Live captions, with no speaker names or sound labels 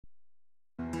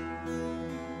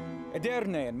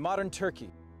Edirne in modern Turkey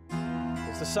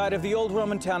is the site of the old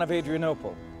Roman town of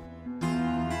Adrianople.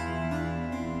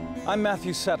 I'm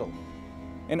Matthew Settle.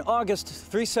 In August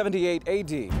 378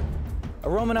 AD, a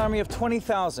Roman army of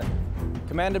 20,000,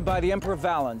 commanded by the Emperor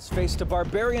Valens, faced a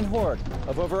barbarian horde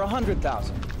of over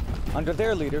 100,000 under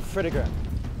their leader Fritigern.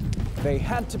 They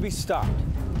had to be stopped,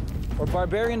 or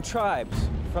barbarian tribes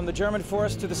from the German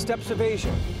forest to the steppes of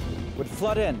Asia would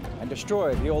flood in and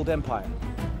destroy the old empire.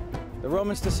 The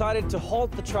Romans decided to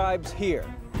halt the tribes here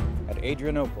at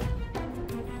Adrianople.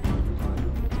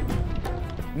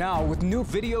 Now, with new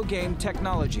video game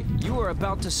technology, you are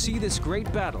about to see this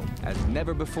great battle as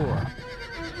never before.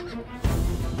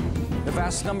 The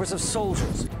vast numbers of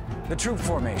soldiers, the troop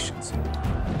formations,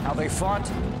 how they fought,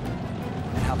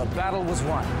 and how the battle was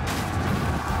won.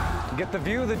 Get the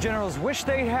view the generals wish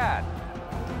they had,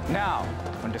 now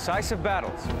on Decisive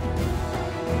Battles.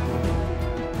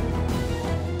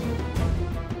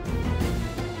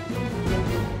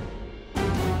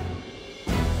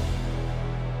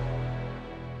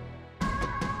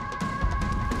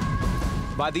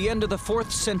 By the end of the 4th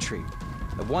century,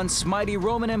 the once mighty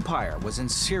Roman Empire was in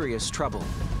serious trouble.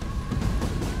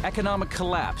 Economic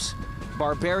collapse,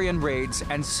 barbarian raids,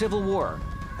 and civil war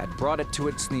had brought it to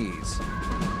its knees.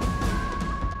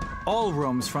 All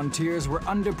Rome's frontiers were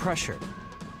under pressure.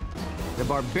 The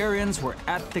barbarians were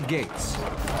at the gates.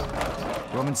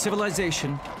 Roman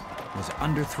civilization was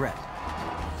under threat.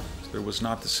 There was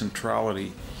not the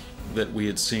centrality that we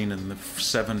had seen in the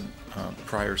 7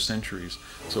 prior centuries.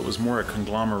 So it was more a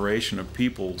conglomeration of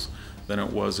peoples than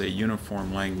it was a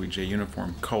uniform language, a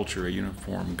uniform culture, a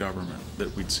uniform government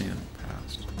that we'd seen in the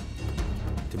past.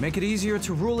 To make it easier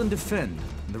to rule and defend,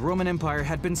 the Roman Empire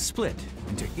had been split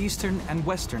into eastern and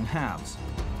western halves.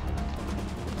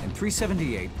 In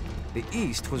 378, the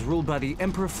east was ruled by the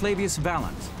Emperor Flavius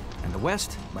Valens, and the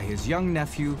west by his young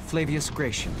nephew Flavius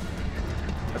Gratian.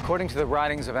 According to the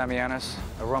writings of Ammianus,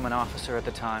 a Roman officer at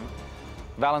the time,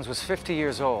 Valens was 50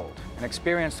 years old, an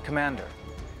experienced commander,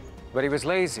 but he was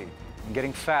lazy and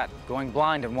getting fat, going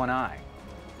blind in one eye.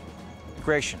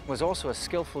 Gratian was also a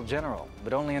skillful general,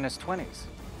 but only in his 20s.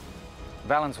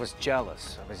 Valens was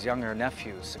jealous of his younger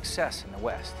nephew's success in the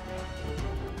West.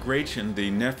 Gratian, the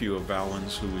nephew of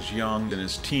Valens, who was young in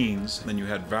his teens, then you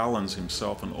had Valens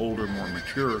himself, an older, more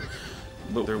mature,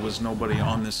 but there was nobody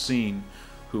on the scene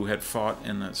who had fought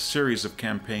in a series of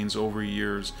campaigns over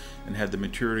years and had the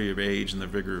maturity of age and the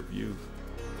vigor of youth.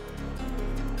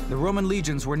 The Roman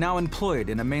legions were now employed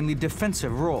in a mainly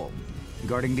defensive role,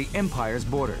 guarding the empire's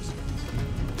borders.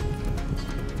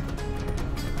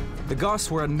 The Goths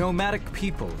were a nomadic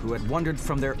people who had wandered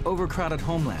from their overcrowded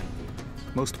homeland,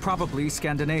 most probably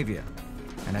Scandinavia,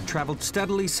 and had traveled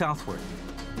steadily southward.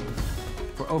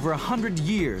 For over 100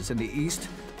 years in the east,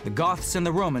 the Goths and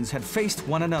the Romans had faced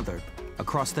one another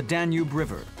across the Danube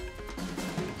River.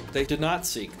 They did not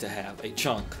seek to have a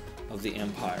chunk of the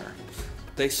empire.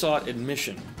 They sought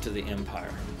admission to the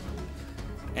empire.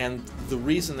 And the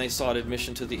reason they sought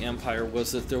admission to the empire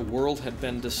was that their world had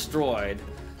been destroyed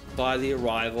by the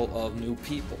arrival of new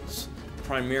peoples,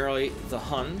 primarily the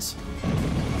Huns.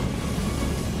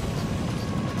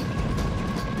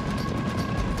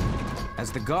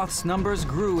 As the Goths' numbers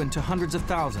grew into hundreds of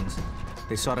thousands,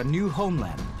 they sought a new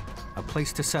homeland, a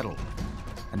place to settle,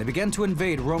 and they began to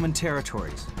invade Roman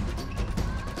territories.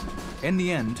 In the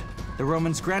end, the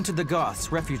Romans granted the Goths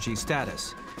refugee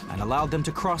status and allowed them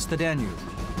to cross the Danube.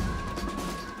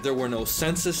 There were no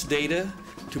census data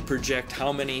to project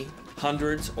how many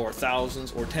hundreds or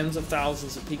thousands or tens of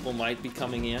thousands of people might be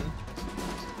coming in.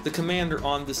 The commander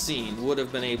on the scene would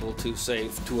have been able to say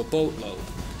to a boatload,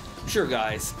 "Sure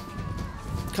guys,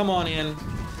 come on in,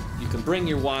 you can bring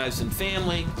your wives and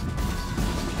family."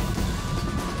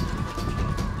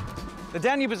 The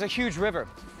Danube is a huge river,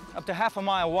 up to half a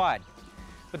mile wide.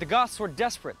 But the Goths were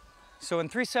desperate, so in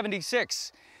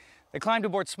 376, they climbed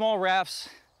aboard small rafts,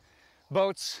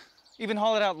 boats, even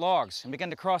hollowed out logs, and began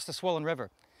to cross the swollen river.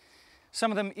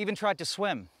 Some of them even tried to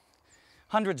swim.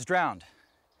 Hundreds drowned.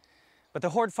 But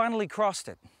the horde finally crossed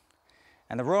it,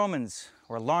 and the Romans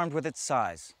were alarmed with its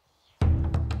size.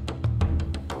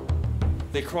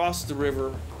 They crossed the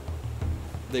river,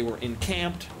 they were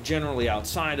encamped, generally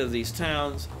outside of these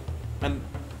towns, and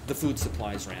the food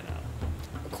supplies ran out.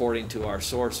 According to our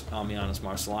source, Ammianus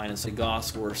Marcellinus, the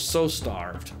Goths were so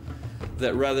starved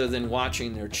that rather than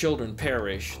watching their children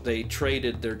perish, they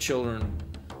traded their children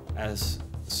as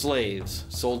slaves,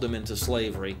 sold them into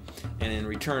slavery, and in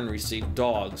return received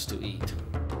dogs to eat.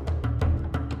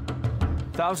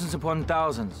 Thousands upon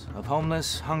thousands of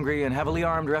homeless, hungry, and heavily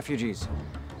armed refugees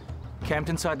camped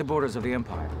inside the borders of the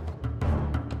empire.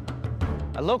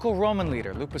 A local Roman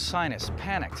leader, Lupicinus,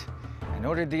 panicked and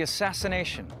ordered the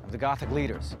assassination of the Gothic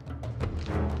leaders.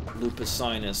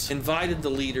 Lupicinus invited the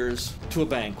leaders to a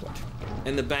banquet,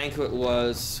 and the banquet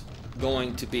was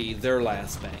going to be their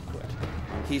last banquet.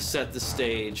 He set the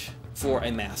stage for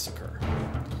a massacre.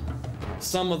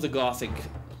 Some of the Gothic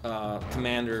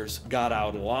commanders got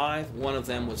out alive. One of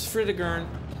them was Fritigern.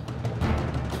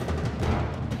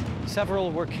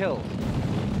 Several were killed,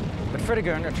 but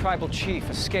Fritigern, a tribal chief,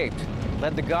 escaped,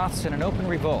 led the Goths in an open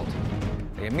revolt.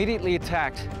 They immediately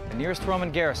attacked the nearest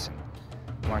Roman garrison,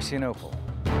 Marcianople.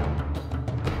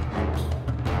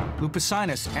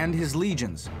 Lupicinus and his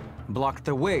legions blocked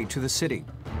their way to the city.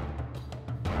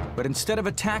 But instead of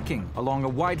attacking along a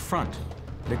wide front,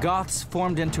 the Goths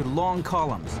formed into long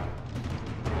columns.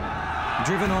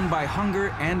 Driven on by hunger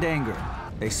and anger,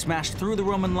 they smashed through the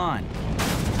Roman line.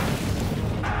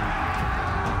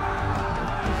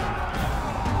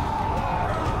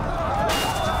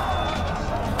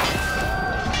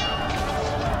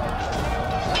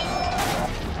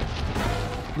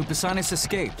 Lupicinus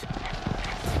escaped,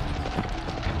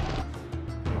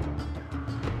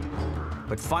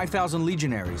 but 5,000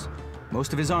 legionaries,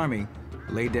 most of his army,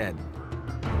 lay dead.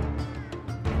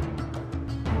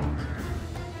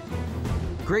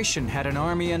 Gratian had an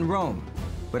army in Rome,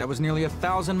 but it was nearly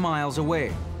 1,000 miles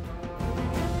away.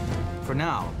 For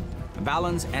now,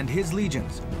 Valens and his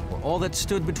legions were all that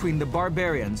stood between the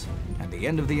barbarians and the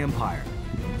end of the empire.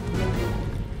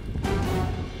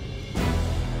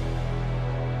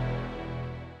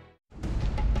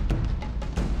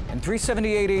 In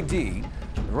 378 AD,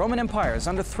 the Roman Empire is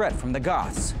under threat from the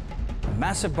Goths, a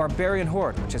massive barbarian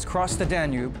horde which has crossed the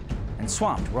Danube and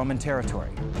swamped Roman territory.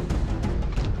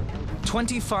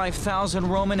 25,000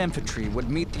 Roman infantry would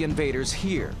meet the invaders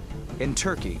here, in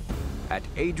Turkey, at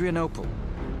Adrianople.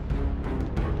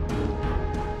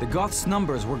 The Goths'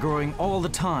 numbers were growing all the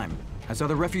time as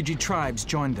other refugee tribes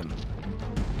joined them.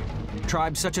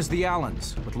 Tribes such as the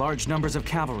Alans, with large numbers of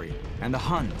cavalry, and the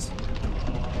Huns.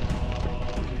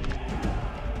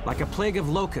 Like a plague of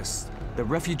locusts, the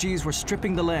refugees were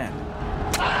stripping the land.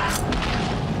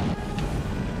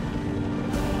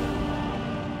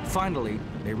 Finally,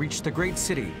 they reached the great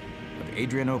city of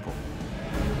Adrianople.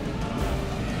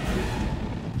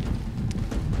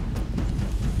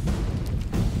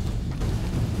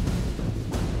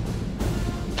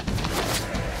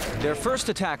 Their first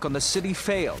attack on the city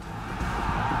failed.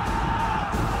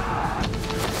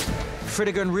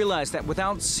 Fritigern realized that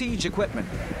without siege equipment,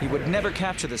 he would never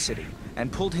capture the city and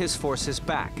pulled his forces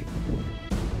back.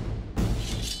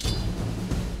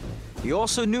 He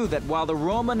also knew that while the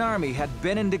Roman army had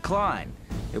been in decline,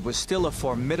 it was still a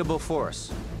formidable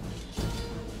force.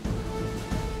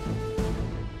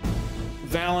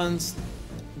 Valens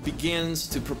begins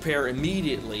to prepare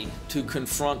immediately to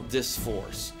confront this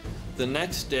force. The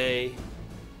next day,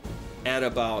 at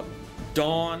about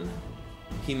dawn,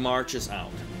 he marches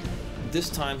out. This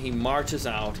time he marches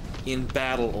out in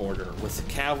battle order, with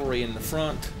the cavalry in the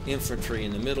front, infantry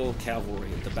in the middle, cavalry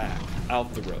at the back,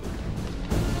 out the road.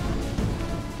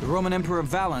 The Roman Emperor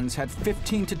Valens had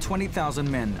 15,000 to 20,000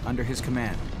 men under his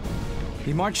command.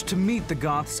 He marched to meet the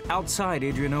Goths outside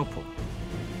Adrianople.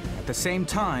 At the same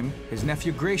time, his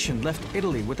nephew Gratian left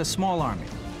Italy with a small army.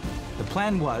 The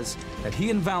plan was that he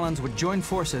and Valens would join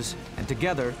forces and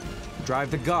together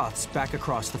drive the Goths back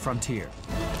across the frontier.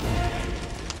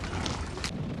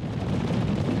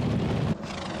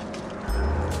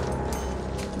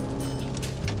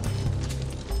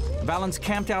 Valens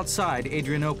camped outside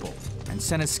Adrianople and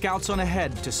sent his scouts on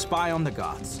ahead to spy on the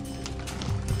Goths.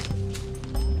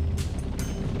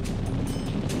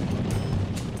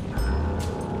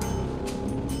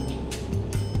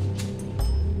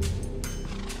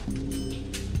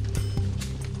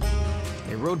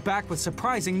 They rode back with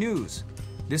surprising news.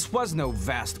 This was no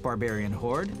vast barbarian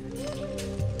horde.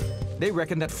 They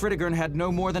reckoned that Fritigern had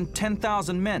no more than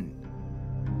 10,000 men.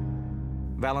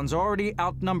 Valens already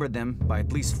outnumbered them by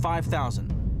at least 5,000.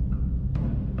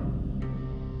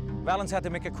 Valens had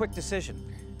to make a quick decision.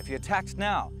 If he attacked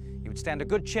now, he would stand a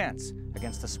good chance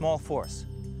against a small force.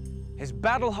 His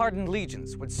battle-hardened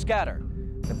legions would scatter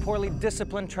the poorly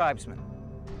disciplined tribesmen.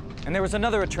 And there was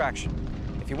another attraction.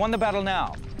 If he won the battle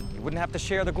now, he wouldn't have to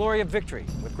share the glory of victory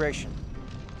with Gratian.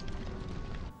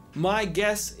 My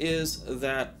guess is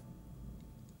that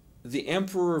the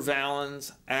Emperor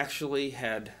Valens actually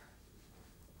had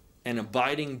an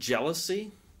abiding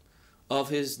jealousy of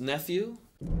his nephew.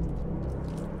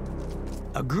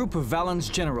 A group of Valens'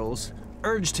 generals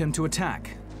urged him to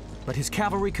attack, but his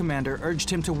cavalry commander urged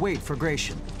him to wait for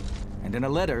Gratian. And in a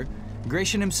letter,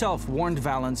 Gratian himself warned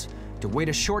Valens to wait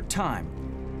a short time.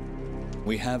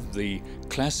 We have the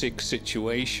classic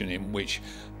situation in which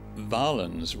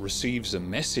Valens receives a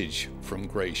message from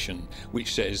Gratian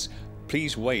which says,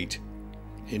 please wait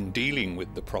in dealing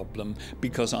with the problem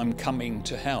because I'm coming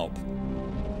to help.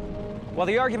 While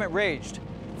the argument raged,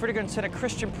 Fritigern sent a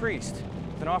Christian priest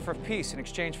with an offer of peace in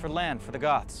exchange for land for the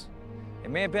Goths. It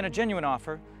may have been a genuine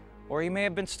offer, or he may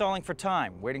have been stalling for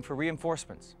time, waiting for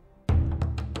reinforcements.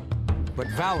 But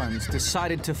Valens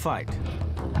decided to fight.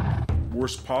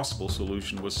 Worst possible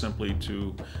solution was simply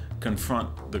to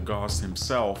confront the Goths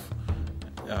himself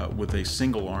with a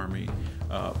single army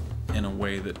in a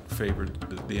way that favored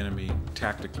the enemy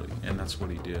tactically, and that's what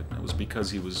he did. It was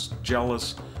because he was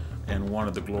jealous and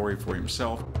wanted the glory for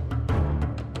himself.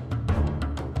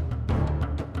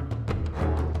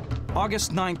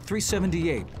 August 9,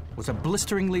 378 was a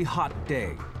blisteringly hot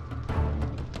day.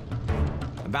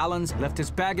 Valens left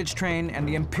his baggage train and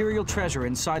the imperial treasure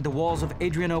inside the walls of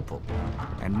Adrianople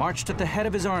and marched at the head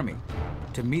of his army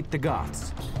to meet the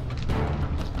Goths.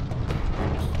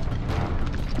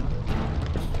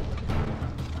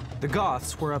 The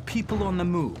Goths were a people on the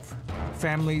move.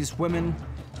 Families, women,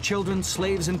 children,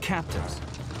 slaves, and captives.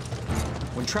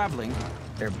 When traveling,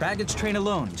 their baggage train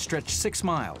alone stretched 6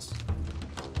 miles.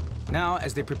 Now,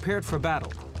 as they prepared for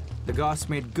battle, the Goths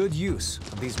made good use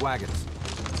of these wagons.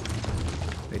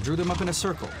 They drew them up in a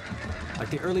circle, like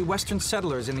the early Western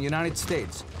settlers in the United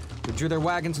States, who drew their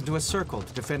wagons into a circle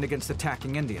to defend against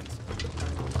attacking Indians.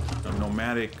 A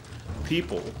nomadic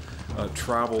people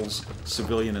travels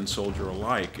civilian and soldier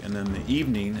alike, and in the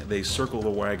evening they circle the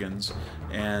wagons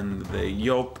and they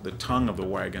yoke the tongue of the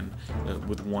wagon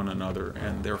with one another,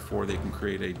 and therefore they can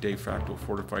create a de facto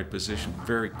fortified position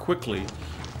very quickly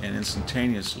and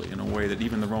instantaneously in a way that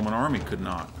even the Roman army could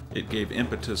not. It gave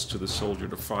impetus to the soldier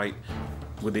to fight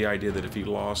with the idea that if he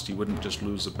lost, he wouldn't just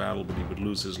lose the battle, but he would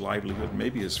lose his livelihood,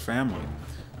 maybe his family.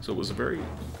 So it was a very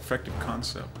effective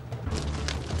concept.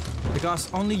 The Goths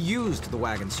only used the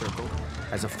wagon circle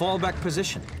as a fallback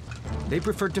position. They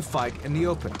preferred to fight in the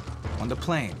open, on the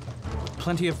plain, with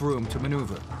plenty of room to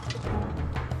maneuver.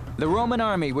 The Roman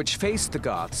army which faced the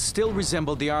Goths still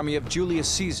resembled the army of Julius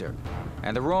Caesar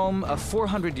and the Rome of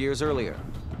 400 years earlier.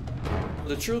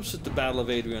 The troops at the Battle of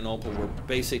Adrianople were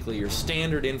basically your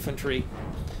standard infantry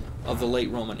of the late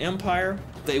Roman Empire.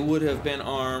 They would have been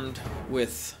armed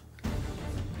with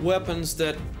weapons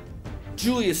that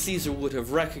Julius Caesar would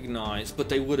have recognized, but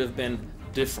they would have been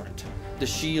different. The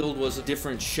shield was a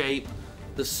different shape,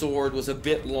 the sword was a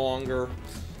bit longer,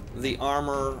 the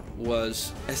armor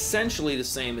was essentially the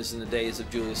same as in the days of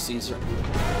Julius Caesar.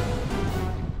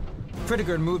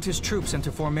 Fritigern moved his troops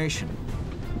into formation,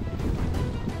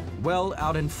 well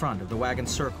out in front of the wagon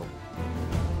circle.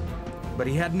 But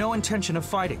he had no intention of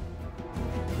fighting.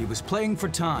 He was playing for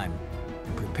time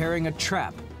and preparing a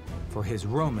trap for his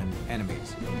Roman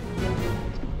enemies.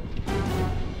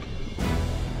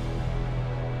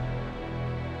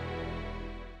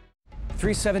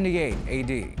 (378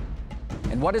 AD).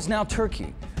 In what is now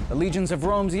Turkey, the legions of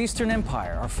Rome's Eastern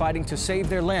Empire are fighting to save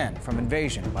their land from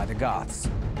invasion by the Goths.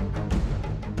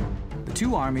 The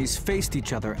two armies faced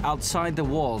each other outside the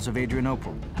walls of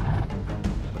Adrianople.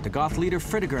 But the Goth leader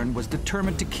Fritigern was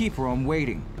determined to keep Rome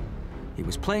waiting. He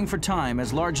was playing for time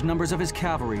as large numbers of his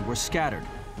cavalry were scattered,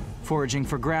 foraging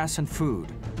for grass and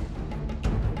food.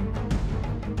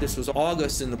 This was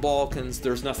August in the Balkans.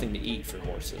 There's nothing to eat for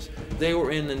horses. They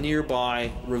were in the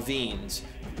nearby ravines,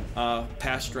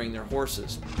 pasturing their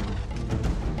horses.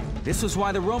 This was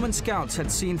why the Roman scouts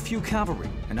had seen few cavalry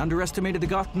and underestimated the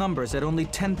Goth numbers at only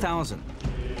 10,000.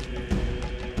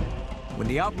 When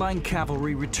the outlying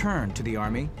cavalry returned to the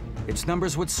army, its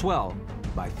numbers would swell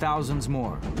by thousands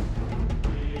more.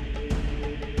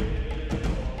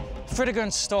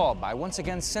 Fritigern stalled by once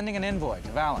again sending an envoy to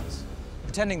Valens,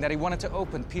 pretending that he wanted to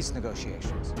open peace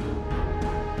negotiations.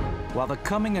 While the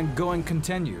coming and going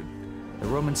continued, the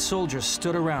Roman soldiers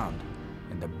stood around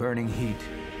in the burning heat.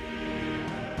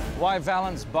 Why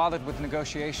Valens bothered with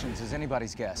negotiations is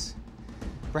anybody's guess.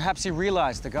 Perhaps he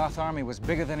realized the Goth army was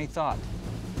bigger than he thought.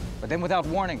 But then without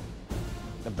warning,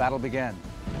 the battle began.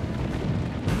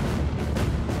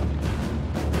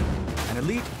 An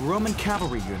elite Roman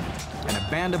cavalry unit and a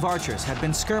band of archers had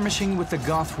been skirmishing with the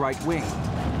Goth right wing.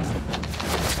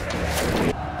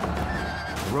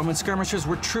 The Roman skirmishers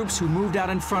were troops who moved out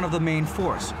in front of the main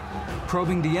force,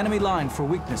 probing the enemy line for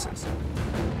weaknesses.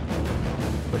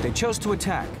 But they chose to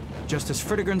attack just as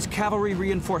Fritigern's cavalry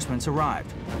reinforcements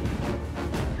arrived.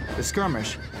 The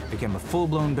skirmish became a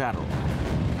full-blown battle.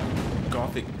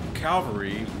 Gothic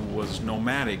cavalry was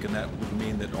nomadic, and that would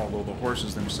mean that although the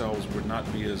horses themselves would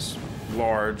not be as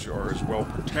large or as well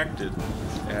protected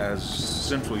as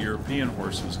Central European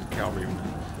horses and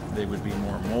cavalrymen. They would be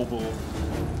more mobile.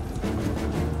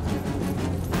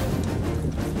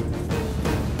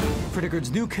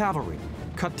 Fritigern's new cavalry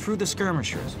cut through the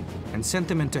skirmishers and sent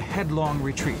them into headlong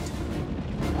retreat.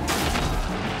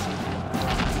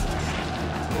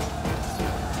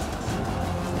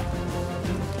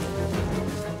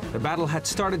 The battle had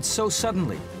started so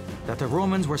suddenly that the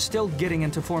Romans were still getting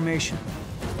into formation.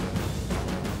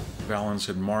 Valens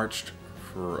had marched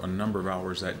for a number of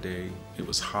hours that day. It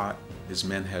was hot. His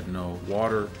men had no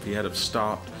water. If he had have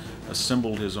stopped,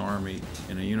 assembled his army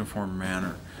in a uniform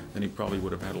manner, then he probably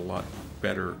would have had a lot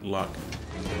better luck.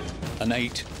 An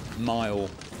 8-mile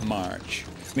march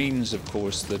means, of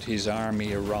course, that his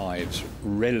army arrives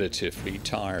relatively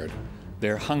tired.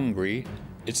 They're hungry.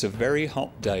 It's a very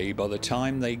hot day. By the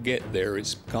time they get there,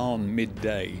 it's gone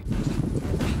midday.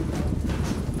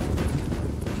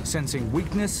 Sensing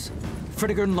weakness,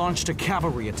 Fritigern launched a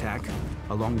cavalry attack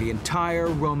along the entire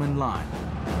Roman line.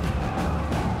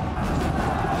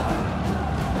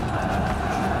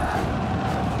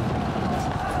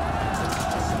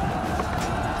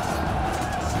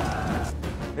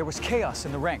 There was chaos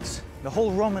in the ranks. The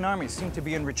whole Roman army seemed to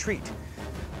be in retreat,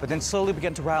 but then slowly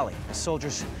began to rally as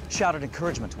soldiers shouted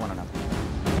encouragement to one another.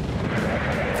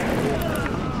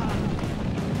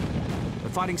 The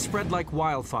fighting spread like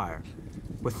wildfire,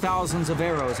 with thousands of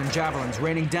arrows and javelins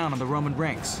raining down on the Roman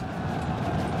ranks.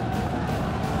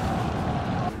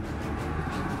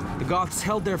 The Goths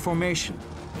held their formation,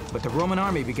 but the Roman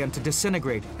army began to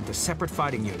disintegrate into separate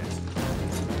fighting units.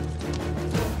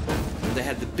 They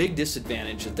had the big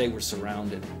disadvantage that they were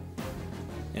surrounded,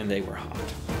 and they were hot.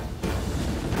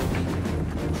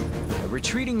 The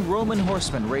retreating Roman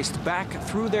horsemen raced back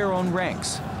through their own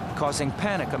ranks, causing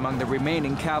panic among the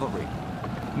remaining cavalry,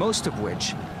 most of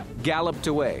which galloped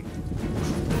away.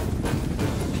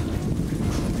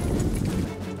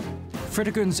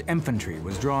 Fritigern's infantry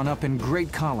was drawn up in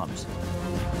great columns.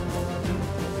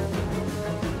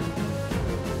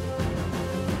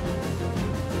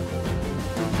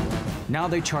 Now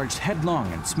they charged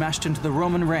headlong and smashed into the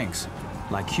Roman ranks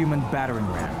like human battering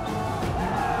rams.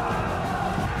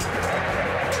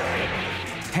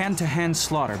 Hand-to-hand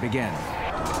slaughter began.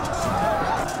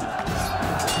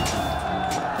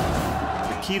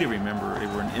 The key to remember, they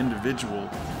were an individual,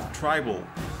 tribal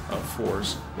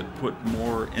force that put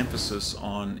more emphasis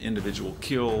on individual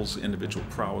kills, individual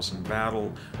prowess in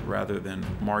battle, rather than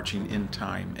marching in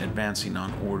time, advancing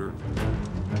on order.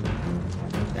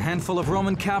 A handful of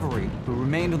Roman cavalry who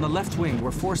remained on the left wing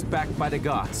were forced back by the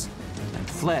Goths and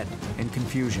fled in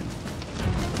confusion.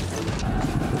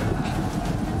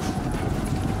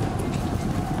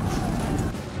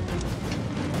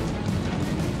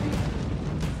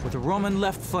 With the Roman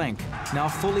left flank now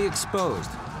fully exposed,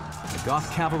 the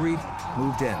Goth cavalry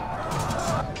moved in.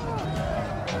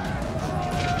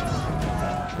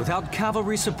 Without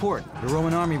cavalry support, the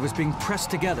Roman army was being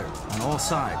pressed together on all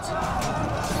sides.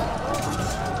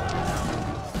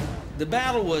 The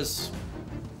battle was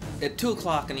at 2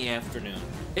 o'clock in the afternoon.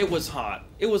 It was hot.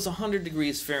 It was 100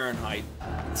 degrees Fahrenheit.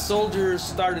 Soldiers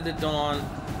started at dawn,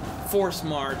 force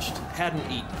marched, hadn't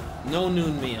eaten, no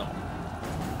noon meal,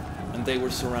 and they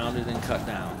were surrounded and cut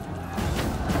down.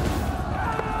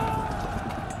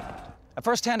 A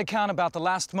first-hand account about the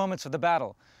last moments of the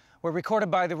battle were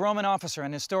recorded by the Roman officer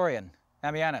and historian,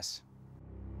 Ammianus.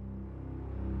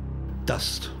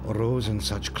 Dust arose in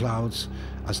such clouds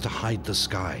as to hide the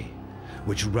sky,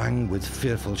 which rang with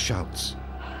fearful shouts.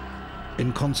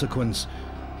 In consequence,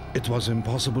 it was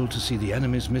impossible to see the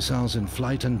enemy's missiles in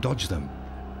flight and dodge them.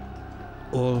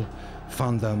 All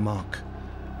found their mark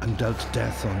and dealt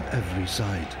death on every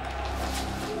side.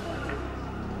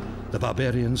 The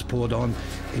barbarians poured on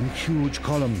in huge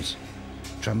columns,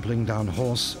 trampling down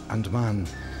horse and man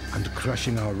and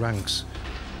crushing our ranks,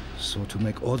 so to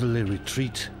make orderly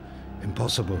retreat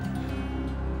impossible.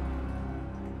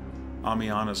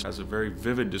 Ammianus has a very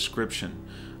vivid description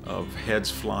of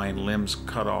heads flying, limbs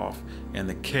cut off, and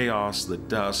the chaos, the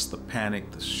dust, the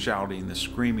panic, the shouting, the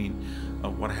screaming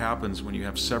of what happens when you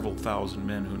have several thousand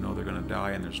men who know they're going to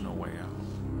die and there's no way out.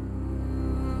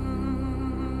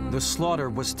 The slaughter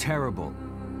was terrible.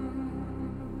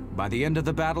 By the end of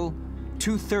the battle,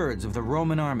 2/3 of the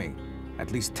Roman army,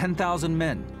 at least 10,000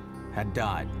 men, had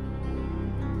died.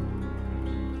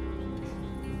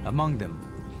 Among them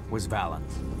was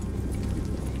Valens.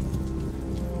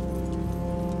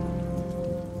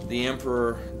 The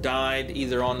emperor died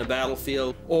either on the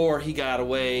battlefield or he got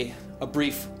away a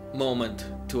brief moment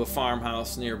to a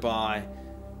farmhouse nearby.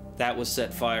 That was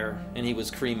set fire and he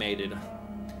was cremated.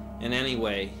 And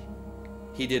anyway,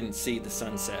 he didn't see the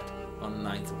sunset on the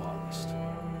 9th of August.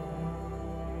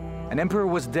 An emperor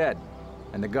was dead,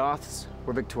 and the Goths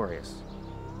were victorious.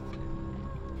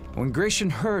 When Gratian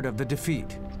heard of the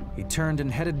defeat, he turned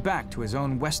and headed back to his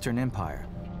own Western Empire.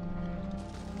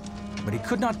 But he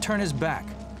could not turn his back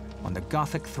on the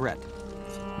Gothic threat.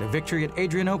 The victory at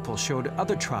Adrianople showed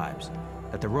other tribes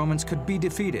that the Romans could be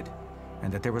defeated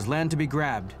and that there was land to be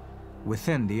grabbed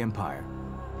within the empire.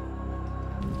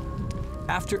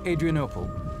 After Adrianople,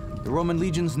 the Roman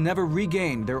legions never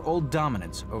regained their old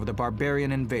dominance over the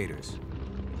barbarian invaders.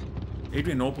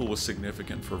 Adrianople was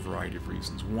significant for a variety of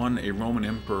reasons. One, a Roman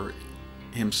emperor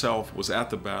himself was at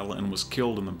the battle and was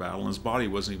killed in the battle, and his body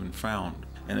wasn't even found.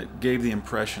 And it gave the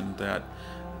impression that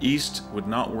East would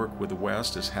not work with the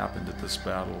West, as happened at this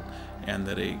battle, and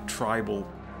that a tribal,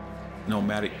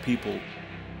 nomadic people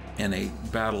in a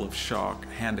battle of shock,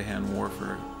 hand-to-hand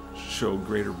warfare, showed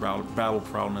greater battle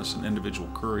prowess and individual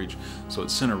courage. So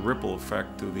it sent a ripple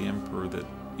effect through the emperor that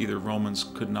either Romans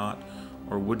could not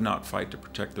or would not fight to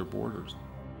protect their borders.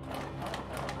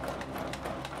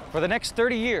 For the next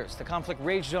 30 years, the conflict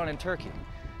raged on in Turkey,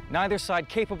 neither side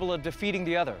capable of defeating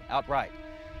the other outright.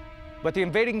 But the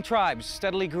invading tribes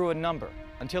steadily grew in number,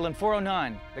 until in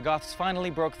 409, the Goths finally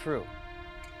broke through.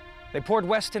 They poured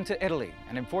west into Italy,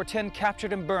 and in 410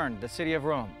 captured and burned the city of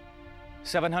Rome.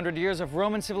 700 years of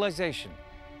Roman civilization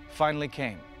finally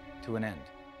came to an end.